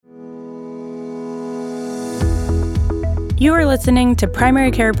You are listening to Primary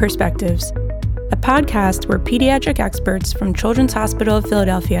Care Perspectives, a podcast where pediatric experts from Children's Hospital of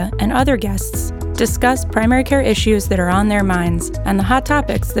Philadelphia and other guests discuss primary care issues that are on their minds and the hot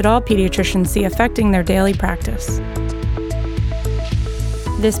topics that all pediatricians see affecting their daily practice.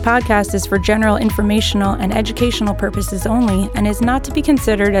 This podcast is for general informational and educational purposes only and is not to be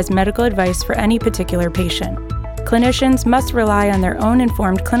considered as medical advice for any particular patient. Clinicians must rely on their own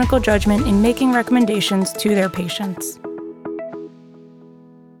informed clinical judgment in making recommendations to their patients.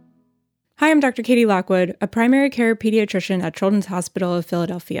 Hi, I'm Dr. Katie Lockwood, a primary care pediatrician at Children's Hospital of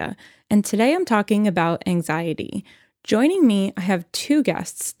Philadelphia, and today I'm talking about anxiety. Joining me, I have two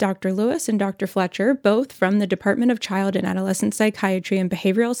guests, Dr. Lewis and Dr. Fletcher, both from the Department of Child and Adolescent Psychiatry and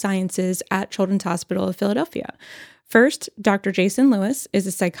Behavioral Sciences at Children's Hospital of Philadelphia. First, Dr. Jason Lewis is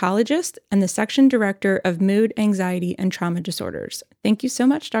a psychologist and the section director of mood, anxiety, and trauma disorders. Thank you so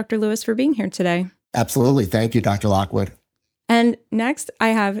much, Dr. Lewis, for being here today. Absolutely. Thank you, Dr. Lockwood. And next, I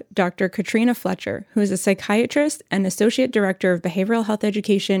have Dr. Katrina Fletcher, who is a psychiatrist and associate director of behavioral health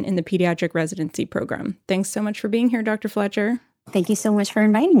education in the pediatric residency program. Thanks so much for being here, Dr. Fletcher. Thank you so much for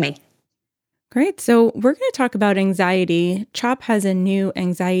inviting me. Great. So we're going to talk about anxiety. CHOP has a new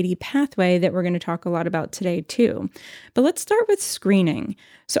anxiety pathway that we're going to talk a lot about today, too. But let's start with screening.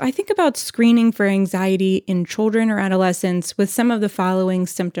 So I think about screening for anxiety in children or adolescents with some of the following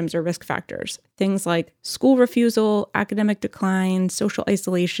symptoms or risk factors. Things like school refusal, academic decline, social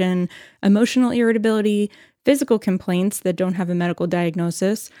isolation, emotional irritability, physical complaints that don't have a medical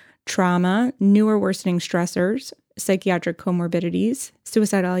diagnosis, trauma, new or worsening stressors, psychiatric comorbidities,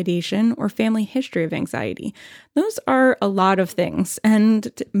 suicidal ideation, or family history of anxiety. Those are a lot of things and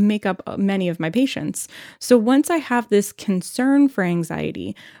make up many of my patients. So once I have this concern for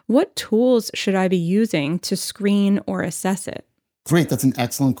anxiety, what tools should I be using to screen or assess it? Great. That's an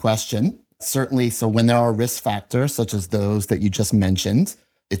excellent question. Certainly. So when there are risk factors, such as those that you just mentioned,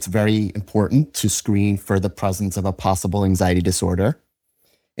 it's very important to screen for the presence of a possible anxiety disorder.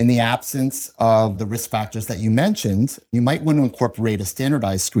 In the absence of the risk factors that you mentioned, you might want to incorporate a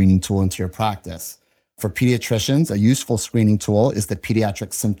standardized screening tool into your practice. For pediatricians, a useful screening tool is the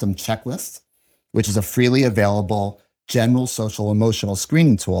Pediatric Symptom Checklist, which is a freely available general social emotional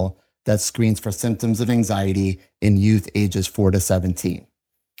screening tool that screens for symptoms of anxiety in youth ages 4 to 17.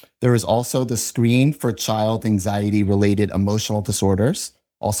 There is also the Screen for Child Anxiety-Related Emotional Disorders,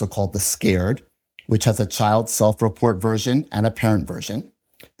 also called the SCARED, which has a child self-report version and a parent version.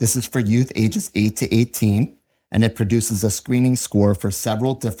 This is for youth ages 8 to 18, and it produces a screening score for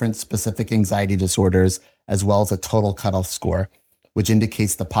several different specific anxiety disorders, as well as a total cutoff score, which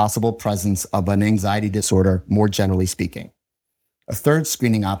indicates the possible presence of an anxiety disorder, more generally speaking. A third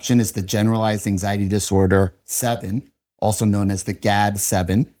screening option is the Generalized Anxiety Disorder 7, also known as the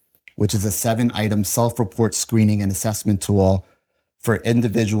GAD-7, which is a 7-item self-report screening and assessment tool for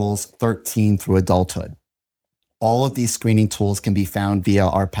individuals 13 through adulthood. All of these screening tools can be found via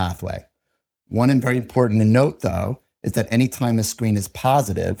our pathway. One and very important to note, though, is that anytime a screen is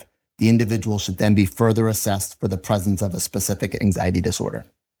positive, the individual should then be further assessed for the presence of a specific anxiety disorder.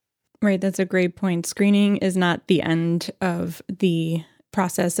 Right, that's a great point. Screening is not the end of the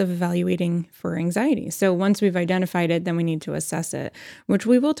process of evaluating for anxiety. So once we've identified it, then we need to assess it, which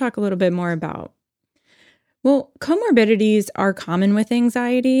we will talk a little bit more about. Well, comorbidities are common with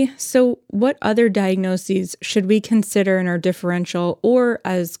anxiety. So what other diagnoses should we consider in our differential or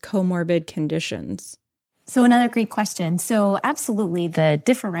as comorbid conditions? So another great question. So absolutely, the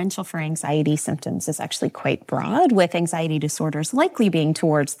differential for anxiety symptoms is actually quite broad, with anxiety disorders likely being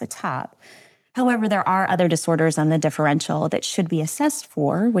towards the top. However, there are other disorders on the differential that should be assessed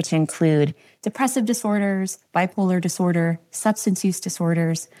for, which include depressive disorders, bipolar disorder, substance use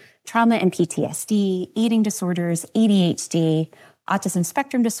disorders, trauma and PTSD, eating disorders, ADHD, autism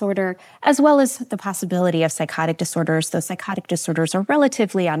spectrum disorder, as well as the possibility of psychotic disorders. Those psychotic disorders are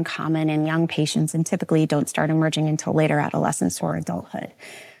relatively uncommon in young patients and typically don't start emerging until later adolescence or adulthood.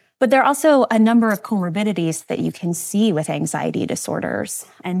 But there are also a number of comorbidities that you can see with anxiety disorders.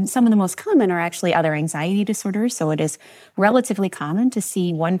 And some of the most common are actually other anxiety disorders. So it is relatively common to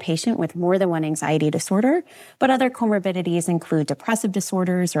see one patient with more than one anxiety disorder. But other comorbidities include depressive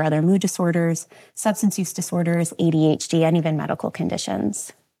disorders or other mood disorders, substance use disorders, ADHD, and even medical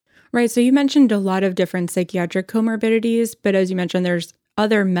conditions. Right. So you mentioned a lot of different psychiatric comorbidities, but as you mentioned, there's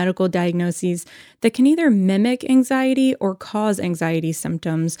other medical diagnoses that can either mimic anxiety or cause anxiety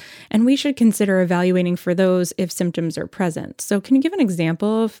symptoms, and we should consider evaluating for those if symptoms are present. So can you give an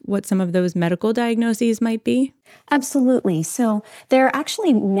example of what some of those medical diagnoses might be? Absolutely. So there are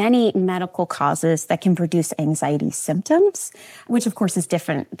actually many medical causes that can produce anxiety symptoms, which of course is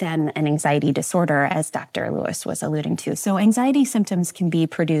different than an anxiety disorder, as Dr. Lewis was alluding to. So anxiety symptoms can be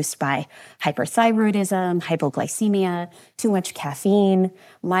produced by hyperthyroidism, hypoglycemia, too much caffeine,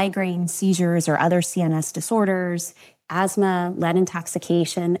 migraine, seizures, or other CNS disorders, asthma, lead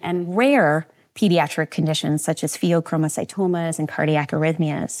intoxication, and rare pediatric conditions such as pheochromocytomas and cardiac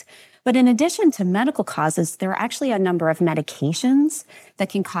arrhythmias. But in addition to medical causes, there are actually a number of medications that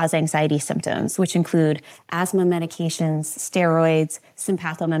can cause anxiety symptoms, which include asthma medications, steroids,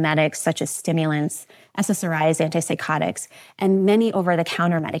 sympathomimetics such as stimulants, SSRIs, antipsychotics, and many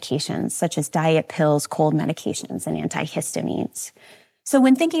over-the-counter medications such as diet pills, cold medications, and antihistamines. So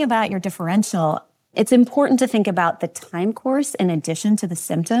when thinking about your differential, it's important to think about the time course in addition to the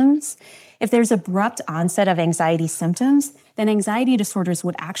symptoms. If there's abrupt onset of anxiety symptoms, then anxiety disorders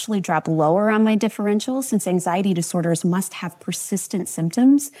would actually drop lower on my differential, since anxiety disorders must have persistent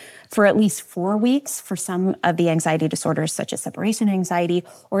symptoms for at least 4 weeks for some of the anxiety disorders, such as separation anxiety,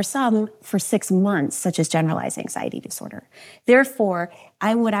 or some for 6 months, such as generalized anxiety disorder. Therefore,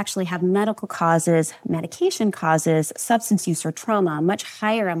 I would actually have medical causes, medication causes, substance use, or trauma much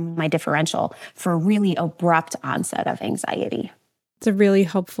higher on my differential for really abrupt onset of anxiety. It's a really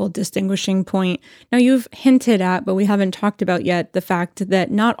helpful distinguishing point. Now, you've hinted at, but we haven't talked about yet, the fact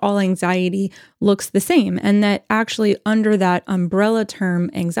that not all anxiety looks the same, and that actually under that umbrella term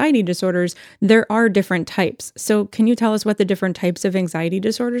anxiety disorders, there are different types. So can you tell us what the different types of anxiety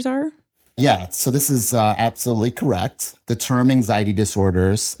disorders are? Yeah, so this is absolutely correct. The term anxiety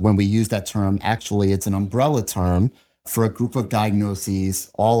disorders, when we use that term, actually it's an umbrella term for a group of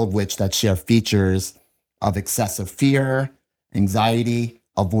diagnoses, all of which that share features of excessive fear, anxiety,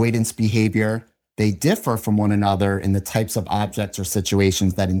 avoidance behavior. They differ from one another in the types of objects or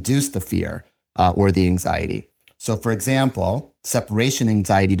situations that induce the fear or the anxiety. So for example, separation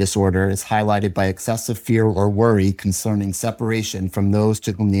anxiety disorder is highlighted by excessive fear or worry concerning separation from those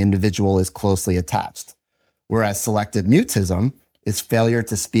to whom the individual is closely attached. Whereas selective mutism is failure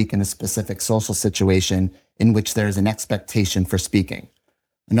to speak in a specific social situation in which there is an expectation for speaking.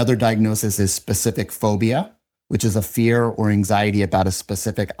 Another diagnosis is specific phobia, which is a fear or anxiety about a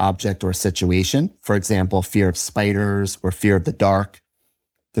specific object or situation. For example, fear of spiders or fear of the dark.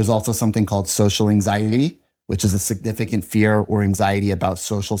 There's also something called social anxiety, which is a significant fear or anxiety about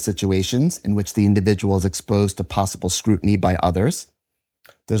social situations in which the individual is exposed to possible scrutiny by others.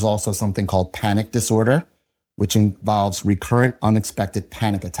 There's also something called panic disorder, which involves recurrent unexpected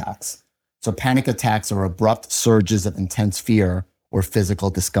panic attacks. So panic attacks are abrupt surges of intense fear or physical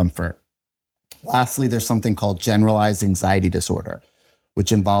discomfort. Lastly, there's something called generalized anxiety disorder,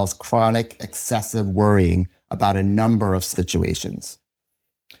 which involves chronic excessive worrying about a number of situations.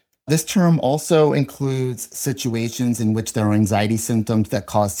 This term also includes situations in which there are anxiety symptoms that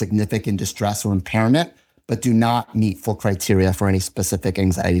cause significant distress or impairment, but do not meet full criteria for any specific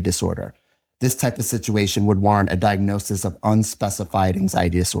anxiety disorder. This type of situation would warrant a diagnosis of unspecified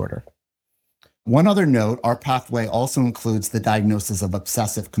anxiety disorder. One other note, our pathway also includes the diagnosis of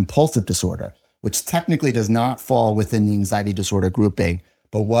obsessive compulsive disorder, which technically does not fall within the anxiety disorder grouping,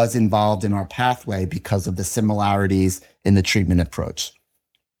 but was involved in our pathway because of the similarities in the treatment approach.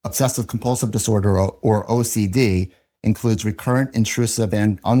 Obsessive compulsive disorder, or OCD, includes recurrent, intrusive,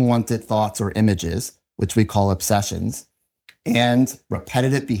 and unwanted thoughts or images, which we call obsessions, and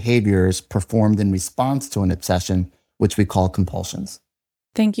repetitive behaviors performed in response to an obsession, which we call compulsions.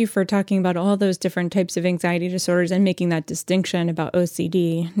 Thank you for talking about all those different types of anxiety disorders and making that distinction about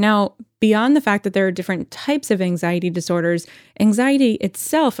OCD. Now, beyond the fact that there are different types of anxiety disorders, anxiety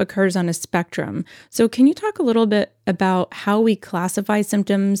itself occurs on a spectrum. So can you talk a little bit about how we classify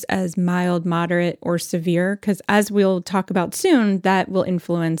symptoms as mild, moderate, or severe? Because as we'll talk about soon, that will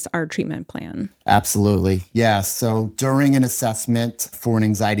influence our treatment plan. Absolutely. Yeah. So during an assessment for an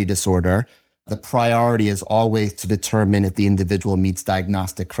anxiety disorder, the priority is always to determine if the individual meets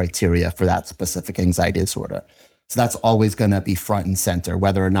diagnostic criteria for that specific anxiety disorder. So that's always going to be front and center,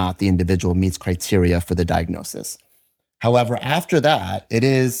 whether or not the individual meets criteria for the diagnosis. However, after that, it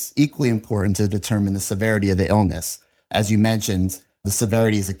is equally important to determine the severity of the illness. As you mentioned, the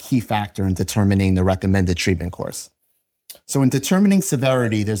severity is a key factor in determining the recommended treatment course. So in determining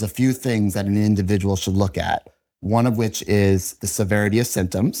severity, there's a few things that an individual should look at, one of which is the severity of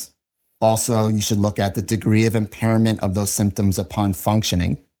symptoms. Also, you should look at the degree of impairment of those symptoms upon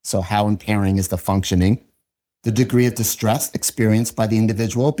functioning. So how impairing is the functioning? The degree of distress experienced by the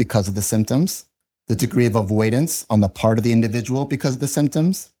individual because of the symptoms, the degree of avoidance on the part of the individual because of the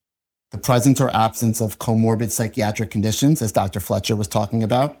symptoms, the presence or absence of comorbid psychiatric conditions, as Dr. Fletcher was talking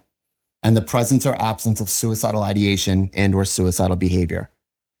about, and the presence or absence of suicidal ideation and or suicidal behavior.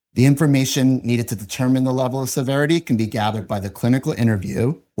 The information needed to determine the level of severity can be gathered by the clinical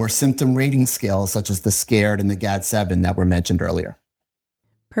interview or symptom rating scales such as the SCARED and the GAD-7 that were mentioned earlier.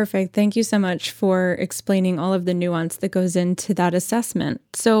 Perfect. Thank you so much for explaining all of the nuance that goes into that assessment.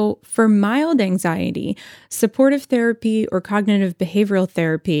 So for mild anxiety, supportive therapy or cognitive behavioral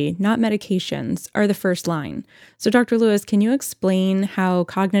therapy, not medications, are the first line. So Dr. Lewis, can you explain how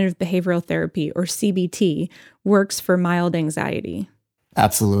cognitive behavioral therapy or CBT works for mild anxiety?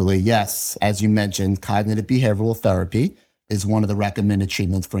 Absolutely, yes. As you mentioned, cognitive behavioral therapy is one of the recommended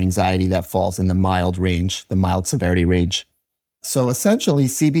treatments for anxiety that falls in the mild range, the mild severity range. So essentially,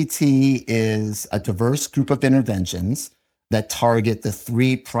 CBT is a diverse group of interventions that target the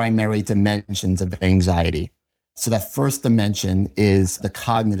three primary dimensions of anxiety. So that first dimension is the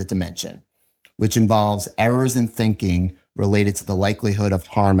cognitive dimension, which involves errors in thinking related to the likelihood of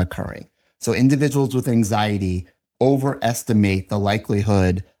harm occurring. So individuals with anxiety overestimate the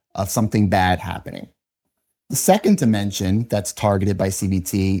likelihood of something bad happening. The second dimension that's targeted by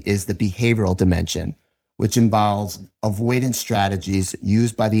CBT is the behavioral dimension, which involves avoidance strategies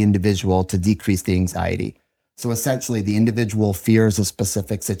used by the individual to decrease the anxiety. So essentially, the individual fears a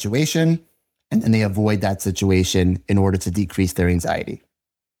specific situation, and then they avoid that situation in order to decrease their anxiety.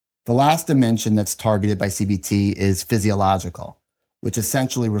 The last dimension that's targeted by CBT is physiological, which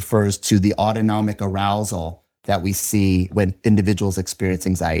essentially refers to the autonomic arousal that we see when individuals experience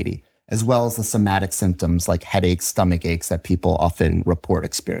anxiety, as well as the somatic symptoms like headaches, stomach aches that people often report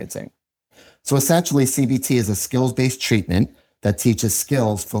experiencing. So essentially, CBT is a skills-based treatment that teaches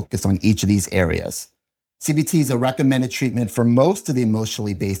skills focused on each of these areas. CBT is a recommended treatment for most of the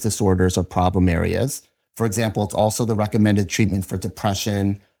emotionally based disorders or problem areas. For example, it's also the recommended treatment for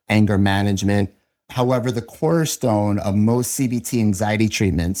depression, anger management. However, the cornerstone of most CBT anxiety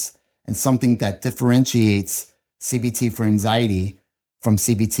treatments and something that differentiates CBT for anxiety from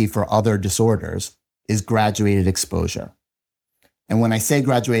CBT for other disorders is graduated exposure. And when I say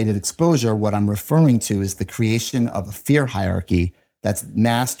graduated exposure, what I'm referring to is the creation of a fear hierarchy that's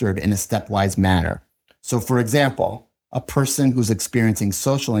mastered in a stepwise manner. So for example, a person who's experiencing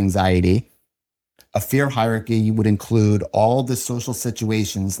social anxiety, a fear hierarchy would include all the social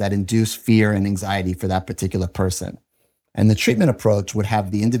situations that induce fear and anxiety for that particular person. And the treatment approach would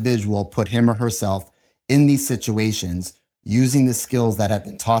have the individual put him or herself in these situations using the skills that have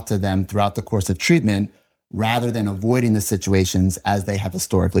been taught to them throughout the course of treatment, rather than avoiding the situations as they have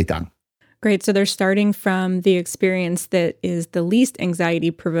historically done. Great. So they're starting from the experience that is the least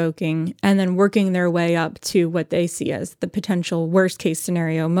anxiety provoking and then working their way up to what they see as the potential worst case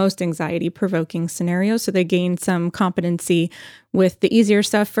scenario, most anxiety provoking scenario. So they gain some competency with the easier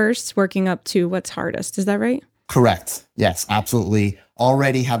stuff first, working up to what's hardest. Is that right? Correct. Yes, absolutely.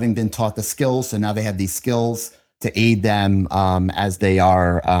 Already having been taught the skills, so now they have these skills to aid them as they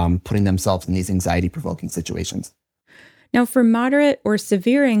are putting themselves in these anxiety-provoking situations. Now, for moderate or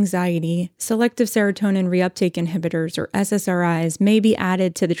severe anxiety, selective serotonin reuptake inhibitors, or SSRIs, may be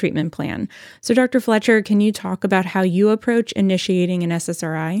added to the treatment plan. So, Dr. Fletcher, can you talk about how you approach initiating an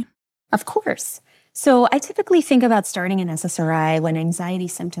SSRI? Of course. So I typically think about starting an SSRI when anxiety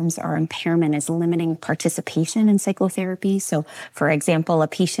symptoms or impairment is limiting participation in psychotherapy. So for example, a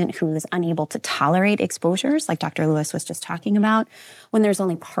patient who is unable to tolerate exposures, like Dr. Lewis was just talking about, when there's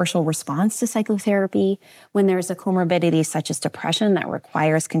only partial response to psychotherapy, when there's a comorbidity such as depression that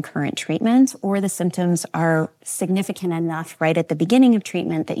requires concurrent treatment, or the symptoms are significant enough right at the beginning of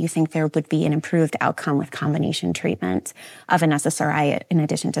treatment that you think there would be an improved outcome with combination treatment of an SSRI in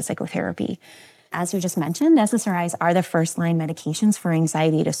addition to psychotherapy. As we just mentioned, SSRIs are the first-line medications for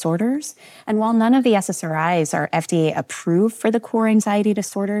anxiety disorders. And while none of the SSRIs are FDA approved for the core anxiety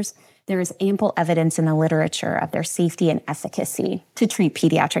disorders, there is ample evidence in the literature of their safety and efficacy to treat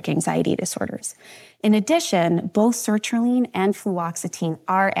pediatric anxiety disorders. In addition, both sertraline and fluoxetine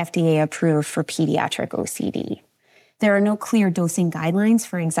are FDA approved for pediatric OCD. There are no clear dosing guidelines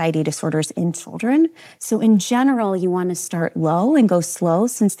for anxiety disorders in children. So in general, you want to start low and go slow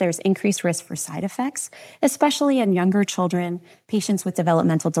since there's increased risk for side effects, especially in younger children, patients with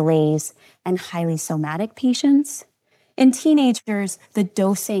developmental delays, and highly somatic patients. In teenagers, the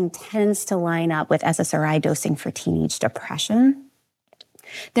dosing tends to line up with SSRI dosing for teenage depression.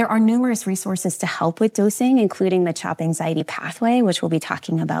 There are numerous resources to help with dosing, including the CHOP anxiety pathway, which we'll be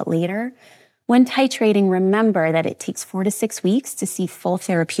talking about later. When titrating, remember that it takes 4 to 6 weeks to see full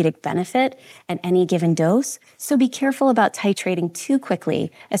therapeutic benefit at any given dose, so be careful about titrating too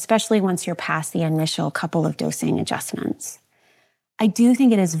quickly, especially once you're past the initial couple of dosing adjustments. I do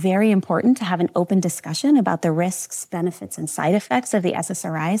think it is very important to have an open discussion about the risks, benefits, and side effects of the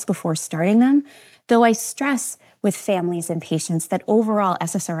SSRIs before starting them, though I stress with families and patients that overall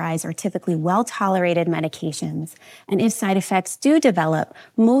SSRIs are typically well-tolerated medications, and if side effects do develop,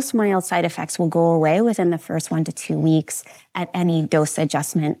 most mild side effects will go away within the first 1 to 2 weeks at any dose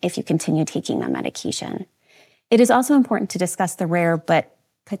adjustment if you continue taking the medication. It is also important to discuss the rare but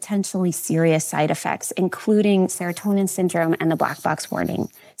potentially serious side effects, including serotonin syndrome and the black box warning,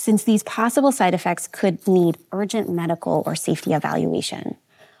 since these possible side effects could need urgent medical or safety evaluation.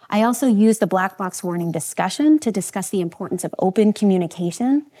 I also use the black box warning discussion to discuss the importance of open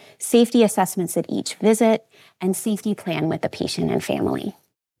communication, safety assessments at each visit, and safety plan with the patient and family.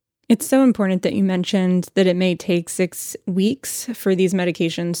 It's so important that you mentioned that it may take 6 weeks for these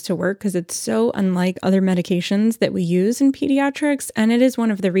medications to work because it's so unlike other medications that we use in pediatrics. And it is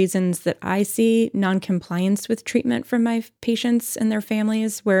one of the reasons that I see noncompliance with treatment from my patients and their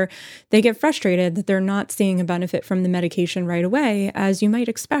families, where they get frustrated that they're not seeing a benefit from the medication right away, as you might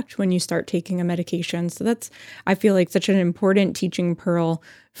expect when you start taking a medication. So that's, I feel like, such an important teaching pearl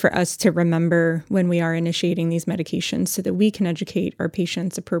for us to remember when we are initiating these medications so that we can educate our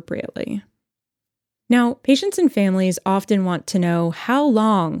patients appropriately. Now, patients and families often want to know how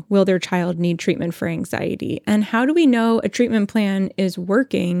long will their child need treatment for anxiety, and how do we know a treatment plan is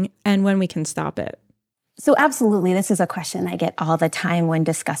working and when we can stop it? So absolutely, this is a question I get all the time when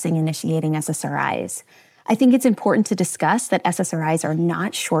discussing initiating SSRIs. I think it's important to discuss that SSRIs are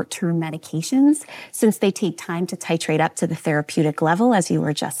not short-term medications since they take time to titrate up to the therapeutic level, as you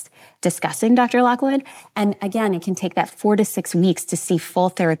were just discussing, Dr. Lockwood. And again, it can take that 4 to 6 weeks to see full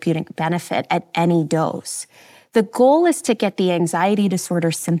therapeutic benefit at any dose. The goal is to get the anxiety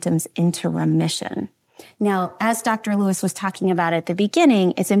disorder symptoms into remission. Now, as Dr. Lewis was talking about at the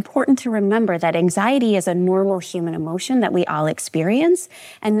beginning, it's important to remember that anxiety is a normal human emotion that we all experience,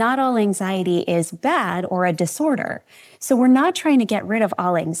 and not all anxiety is bad or a disorder. So we're not trying to get rid of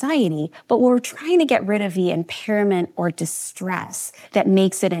all anxiety, but we're trying to get rid of the impairment or distress that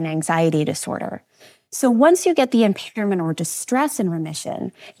makes it an anxiety disorder. So once you get the impairment or distress in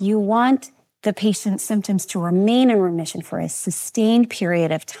remission, you want the patient's symptoms to remain in remission for a sustained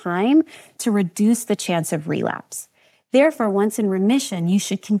period of time to reduce the chance of relapse. Therefore, once in remission, you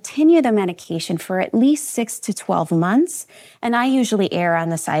should continue the medication for at least 6 to 12 months, and I usually err on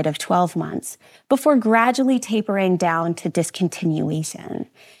the side of 12 months, before gradually tapering down to discontinuation.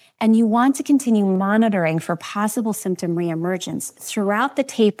 And you want to continue monitoring for possible symptom reemergence throughout the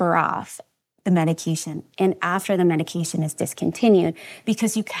taper off the medication and after the medication is discontinued,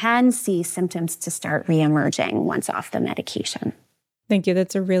 because you can see symptoms to start reemerging once off the medication. Thank you.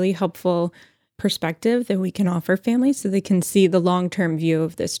 That's a really helpful perspective that we can offer families so they can see the long-term view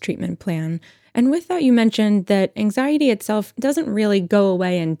of this treatment plan. And with that, you mentioned that anxiety itself doesn't really go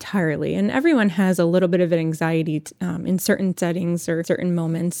away entirely, and everyone has a little bit of an anxiety in certain settings or certain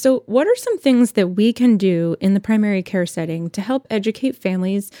moments. So what are some things that we can do in the primary care setting to help educate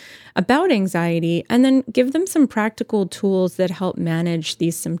families about anxiety and then give them some practical tools that help manage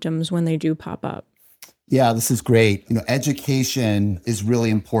these symptoms when they do pop up? Yeah, this is great. Education is really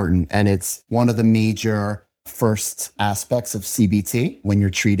important, and it's one of the major first aspects of CBT when you're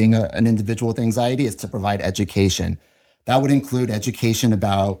treating an individual with anxiety is to provide education. That would include education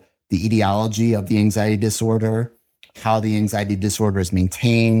about the etiology of the anxiety disorder, how the anxiety disorder is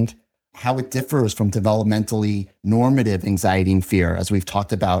maintained, how it differs from developmentally normative anxiety and fear. As we've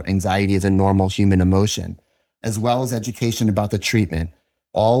talked about, anxiety is a normal human emotion, as well as education about the treatment.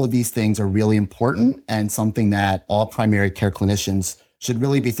 All of these things are really important and something that all primary care clinicians should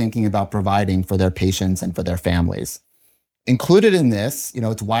really be thinking about providing for their patients and for their families. Included in this,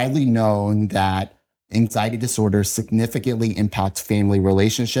 it's widely known that anxiety disorders significantly impact family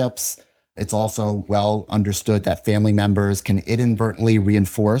relationships. It's also well understood that family members can inadvertently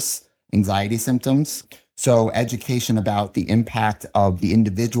reinforce anxiety symptoms. So education about the impact of the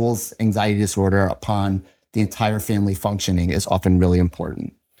individual's anxiety disorder upon the entire family functioning is often really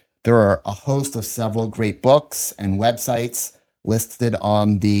important. There are a host of several great books and websites listed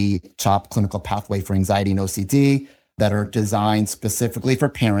on the CHOP Clinical Pathway for Anxiety and OCD that are designed specifically for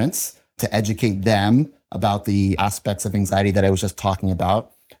parents to educate them about the aspects of anxiety that I was just talking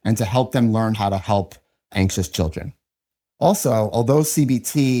about and to help them learn how to help anxious children. Also, although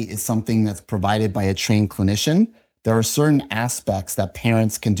CBT is something that's provided by a trained clinician, there are certain aspects that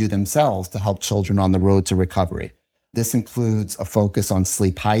parents can do themselves to help children on the road to recovery. This includes a focus on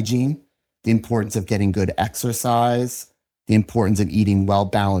sleep hygiene, the importance of getting good exercise, the importance of eating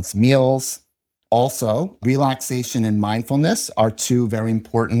well-balanced meals. Also, relaxation and mindfulness are two very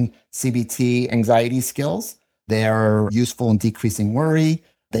important CBT anxiety skills They're useful in decreasing worry.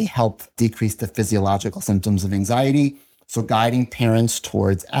 They help decrease the physiological symptoms of anxiety. So guiding parents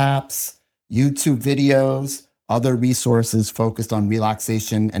towards apps, YouTube videos, other resources focused on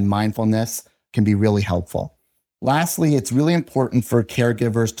relaxation and mindfulness can be really helpful. Lastly, it's really important for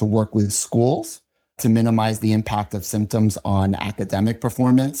caregivers to work with schools to minimize the impact of symptoms on academic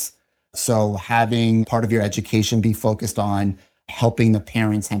performance. So having part of your education be focused on helping the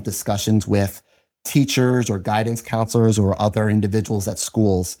parents have discussions with teachers or guidance counselors or other individuals at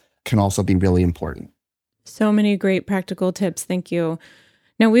schools can also be really important. So many great practical tips. Thank you.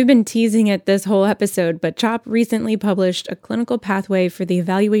 Now, we've been teasing it this whole episode, but CHOP recently published a clinical pathway for the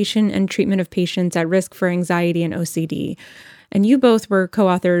evaluation and treatment of patients at risk for anxiety and OCD. And you both were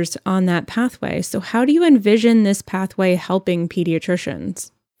co-authors on that pathway. So how do you envision this pathway helping pediatricians?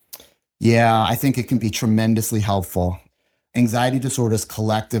 Yeah, I think it can be tremendously helpful. Anxiety disorders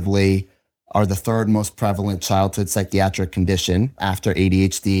collectively are the third most prevalent childhood psychiatric condition after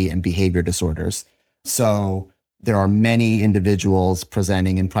ADHD and behavior disorders. So there are many individuals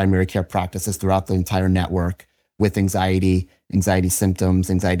presenting in primary care practices throughout the entire network with anxiety symptoms,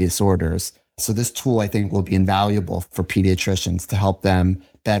 anxiety disorders. So this tool, I think, will be invaluable for pediatricians to help them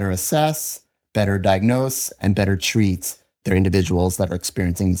better assess, better diagnose, and better treat their individuals that are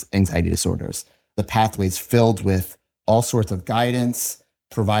experiencing anxiety disorders. The pathway is filled with all sorts of guidance,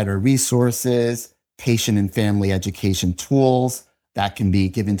 provider resources, patient and family education tools that can be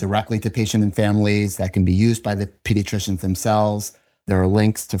given directly to patient and families, that can be used by the pediatricians themselves. There are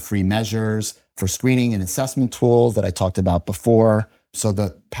links to free measures for screening and assessment tools that I talked about before. So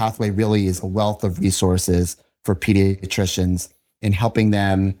the pathway really is a wealth of resources for pediatricians in helping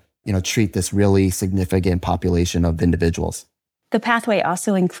them, treat this really significant population of individuals. The pathway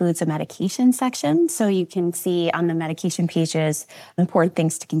also includes a medication section, so you can see on the medication pages important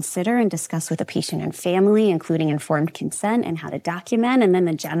things to consider and discuss with the patient and family, including informed consent and how to document, and then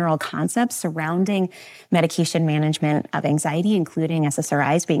the general concepts surrounding medication management of anxiety, including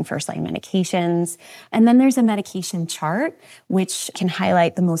SSRIs being first-line medications. And then there's a medication chart, which can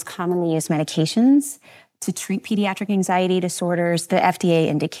highlight the most commonly used medications to treat pediatric anxiety disorders, the FDA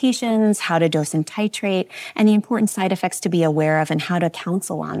indications, how to dose and titrate, and the important side effects to be aware of and how to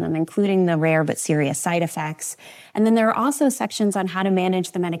counsel on them, including the rare but serious side effects. And then there are also sections on how to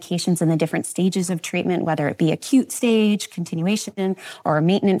manage the medications in the different stages of treatment, whether it be acute stage, continuation, or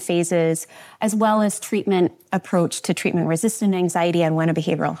maintenance phases, as well as treatment approach to treatment-resistant anxiety and when a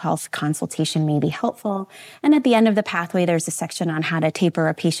behavioral health consultation may be helpful. And at the end of the pathway, there's a section on how to taper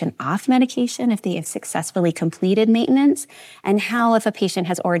a patient off medication if they have successfully completed maintenance, and how, if a patient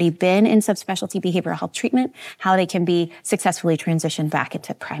has already been in subspecialty behavioral health treatment, how they can be successfully transitioned back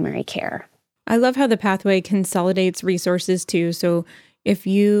into primary care. I love how the pathway consolidates resources too. So if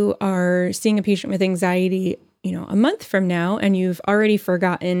you are seeing a patient with anxiety, a month from now, and you've already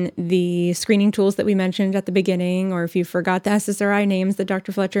forgotten the screening tools that we mentioned at the beginning, or if you forgot the SSRI names that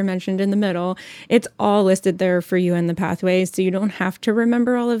Dr. Fletcher mentioned in the middle, it's all listed there for you in the pathway. So you don't have to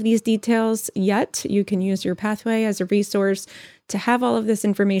remember all of these details yet. You can use your pathway as a resource to have all of this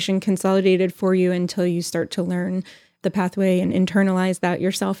information consolidated for you until you start to learn the pathway and internalize that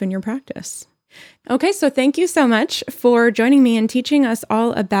yourself in your practice. Okay, so thank you so much for joining me and teaching us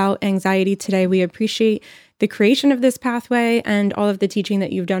all about anxiety today. We appreciate the creation of this pathway and all of the teaching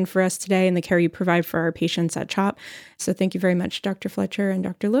that you've done for us today and the care you provide for our patients at CHOP. So thank you very much, Dr. Fletcher and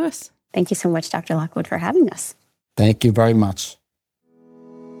Dr. Lewis. Thank you so much, Dr. Lockwood, for having us. Thank you very much.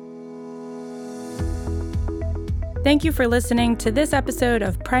 Thank you for listening to this episode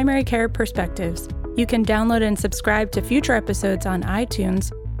of Primary Care Perspectives. You can download and subscribe to future episodes on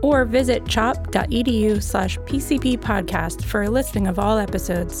iTunes or visit chop.edu/PCP podcast for a listing of all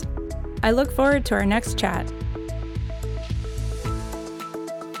episodes. I look forward to our next chat.